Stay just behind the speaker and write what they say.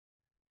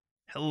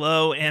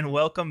Hello and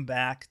welcome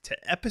back to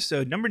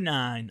episode number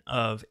 9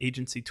 of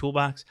Agency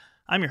Toolbox.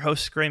 I'm your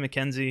host, Gray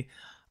McKenzie.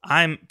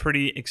 I'm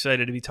pretty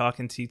excited to be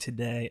talking to you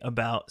today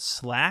about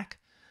Slack,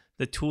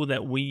 the tool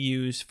that we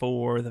use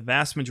for the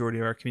vast majority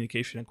of our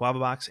communication at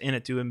GuavaBox and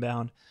at Do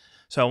Inbound.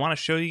 So I want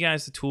to show you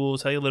guys the tool,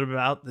 tell you a little bit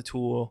about the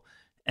tool,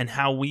 and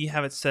how we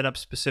have it set up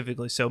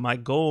specifically. So my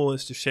goal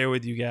is to share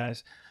with you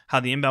guys how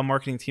the inbound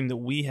marketing team that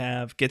we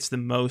have gets the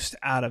most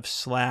out of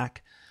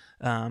Slack.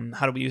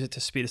 How do we use it to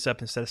speed us up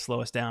instead of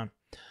slow us down?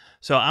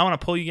 So I want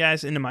to pull you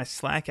guys into my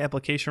Slack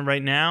application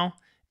right now,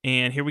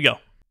 and here we go.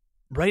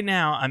 Right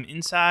now, I'm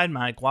inside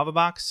my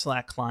GuavaBox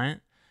Slack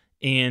client,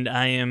 and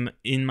I am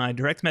in my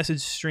direct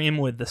message stream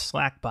with the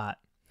Slack bot.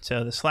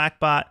 So the Slack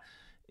bot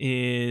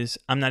is,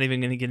 I'm not even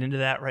going to get into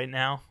that right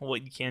now,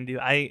 what you can do.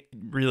 I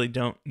really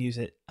don't use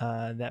it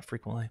that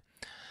frequently.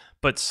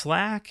 But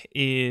Slack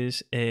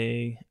is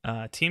a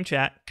team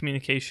chat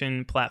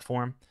communication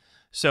platform.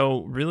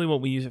 So really what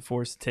we use it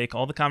for is to take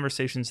all the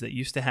conversations that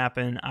used to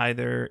happen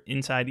either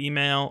inside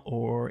email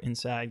or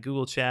inside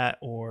Google Chat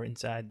or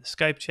inside the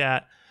Skype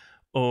chat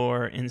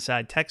or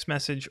inside text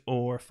message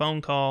or phone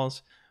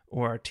calls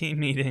or our team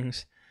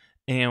meetings,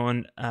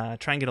 and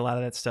try and get a lot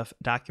of that stuff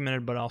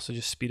documented, but also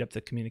just speed up the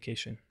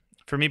communication.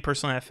 For me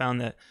personally, I found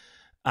that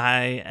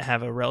I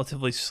have a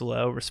relatively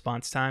slow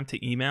response time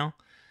to email,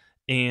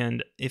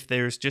 and if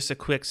there's just a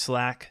quick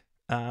Slack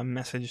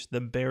message, the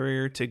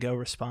barrier to go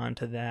respond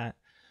to that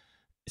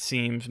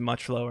seems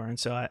much lower, and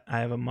so I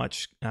have a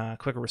much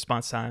quicker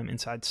response time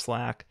inside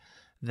Slack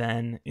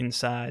than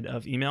inside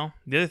of email.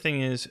 The other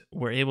thing is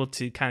we're able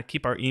to kind of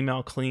keep our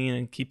email clean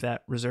and keep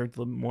that reserved a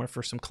little more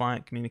for some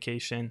client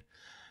communication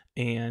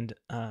and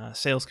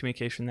sales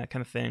communication, that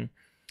kind of thing.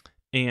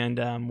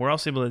 And we're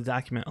also able to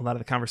document a lot of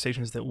the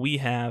conversations that we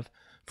have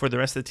for the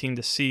rest of the team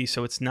to see,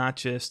 so it's not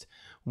just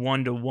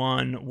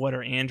one-to-one, what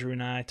are Andrew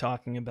and I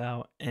talking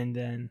about, and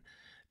then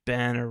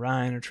Ben or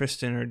Ryan or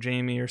Tristan or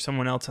Jamie or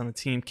someone else on the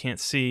team can't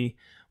see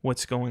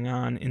what's going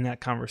on in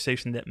that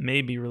conversation that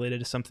may be related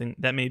to something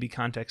that may be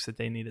context that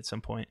they need at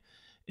some point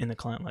in the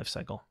client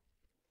lifecycle.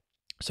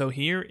 So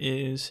here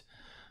is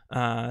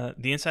the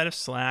inside of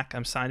Slack.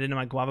 I'm signed into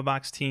my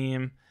GuavaBox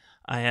team.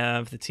 I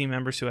have the team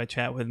members who I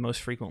chat with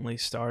most frequently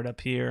start up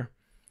here.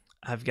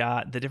 I've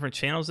got the different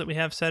channels that we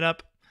have set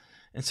up.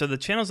 And so the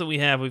channels that we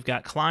have, we've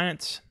got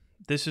clients.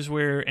 This is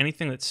where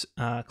anything that's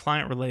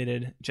client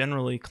related,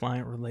 generally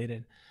client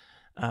related,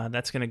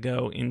 that's going to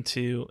go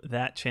into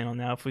that channel.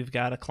 Now, if we've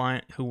got a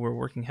client who we're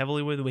working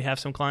heavily with, we have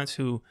some clients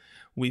who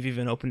we've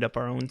even opened up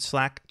our own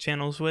Slack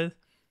channels with,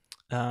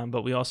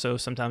 but we also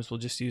sometimes will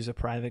just use a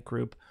private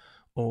group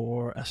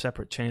or a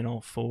separate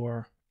channel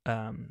for,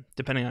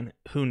 depending on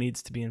who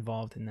needs to be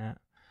involved in that.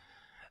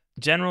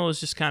 General is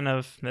just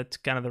that's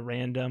kind of the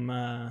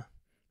random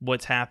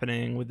what's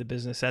happening with the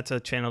business. That's a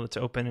channel that's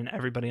open and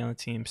everybody on the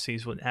team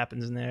sees what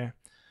happens in there.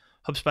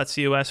 HubSpot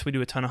COS, we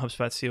do a ton of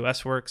HubSpot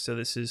COS work. So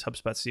this is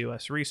HubSpot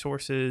COS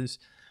resources,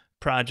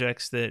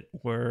 projects that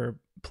we're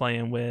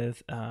playing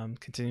with,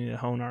 continuing to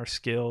hone our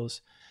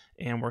skills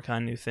and work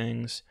on new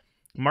things.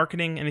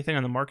 Marketing, anything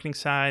on the marketing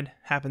side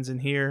happens in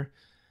here.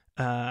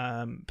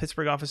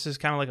 Pittsburgh office is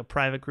kind of like a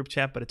private group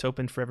chat, but it's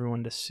open for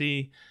everyone to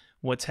see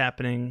what's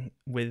happening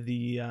with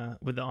the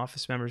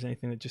office members,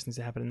 anything that just needs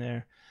to happen in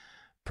there.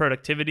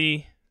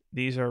 Productivity,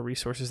 these are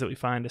resources that we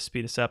find to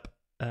speed us up.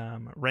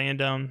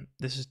 Random,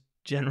 this is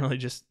generally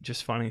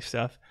just funny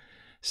stuff.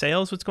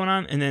 Sales, what's going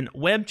on? And then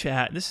web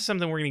chat, this is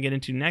something we're going to get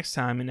into next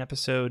time in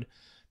episode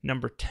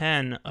number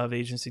 10 of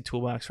Agency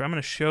Toolbox, where I'm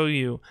going to show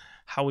you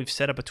how we've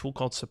set up a tool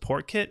called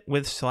Support Kit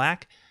with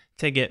Slack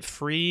to get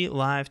free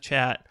live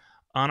chat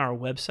on our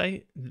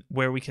website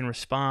where we can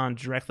respond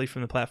directly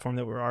from the platform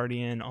that we're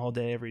already in all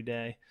day, every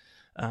day,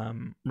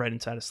 right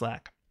inside of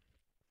Slack.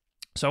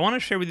 So I want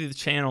to share with you the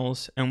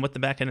channels and what the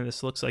back end of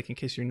this looks like in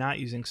case you're not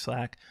using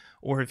Slack,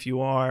 or if you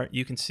are,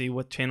 you can see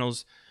what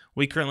channels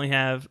we currently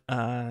have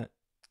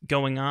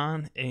going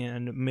on,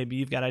 and maybe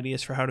you've got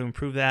ideas for how to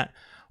improve that,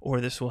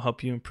 or this will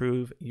help you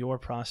improve your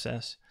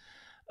process.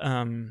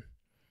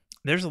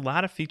 There's a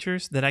lot of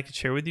features that I could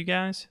share with you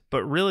guys,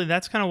 but really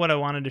that's kind of what I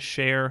wanted to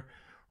share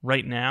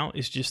right now,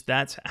 is just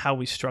that's how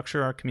we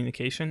structure our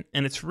communication.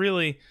 And it's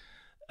really,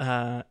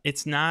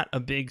 it's not a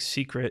big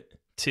secret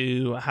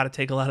to how to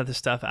take a lot of the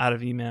stuff out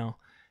of email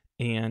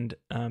and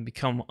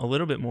become a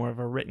little bit more of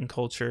a written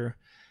culture,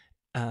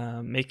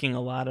 making a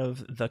lot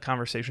of the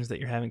conversations that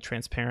you're having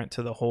transparent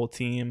to the whole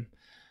team.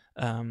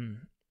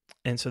 And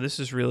so this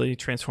has really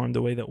transformed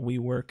the way that we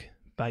work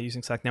by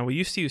using Slack. Now, we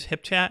used to use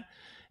HipChat,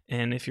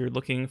 and if you're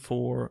looking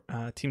for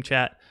team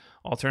chat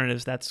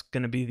alternatives, that's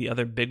going to be the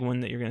other big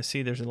one that you're going to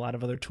see. There's a lot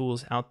of other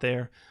tools out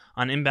there.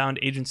 On Inbound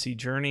Agency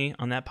Journey,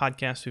 on that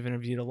podcast, we've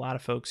interviewed a lot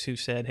of folks who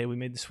said, hey, we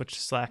made the switch to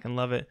Slack and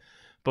love it.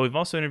 But we've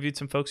also interviewed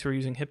some folks who are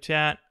using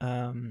HipChat.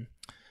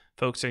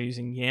 Folks are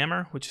using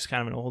Yammer, which is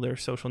kind of an older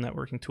social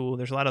networking tool.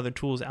 There's a lot of other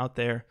tools out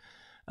there.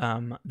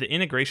 The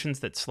integrations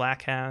that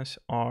Slack has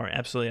are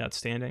absolutely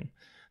outstanding.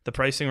 The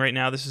pricing right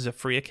now, this is a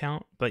free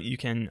account, but you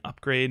can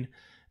upgrade,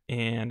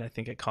 and I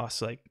think it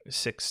costs like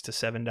 $6 to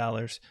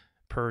 $7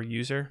 per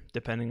user,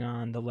 depending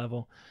on the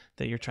level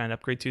that you're trying to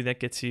upgrade to. That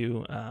gets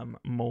you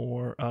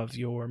more of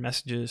your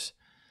messages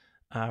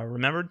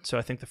remembered. So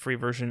I think the free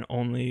version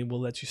only will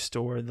let you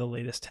store the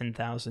latest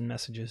 10,000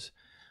 messages,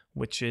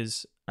 which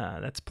is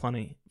that's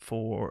plenty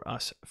for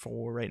us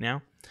for right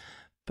now.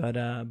 But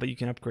you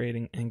can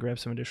upgrade and grab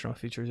some additional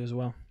features as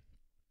well.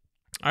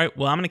 All right,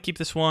 well, I'm going to keep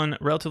this one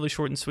relatively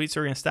short and sweet,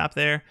 so we're going to stop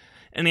there.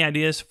 Any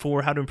ideas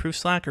for how to improve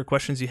Slack or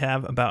questions you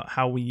have about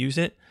how we use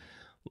it,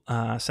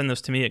 send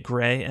those to me at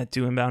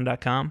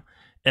gray@doinbound.com.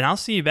 And I'll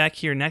see you back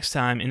here next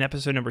time in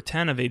episode number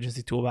 10 of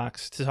Agency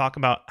Toolbox to talk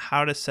about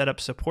how to set up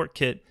Support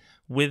Kit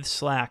with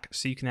Slack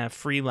so you can have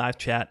free live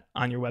chat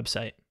on your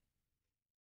website.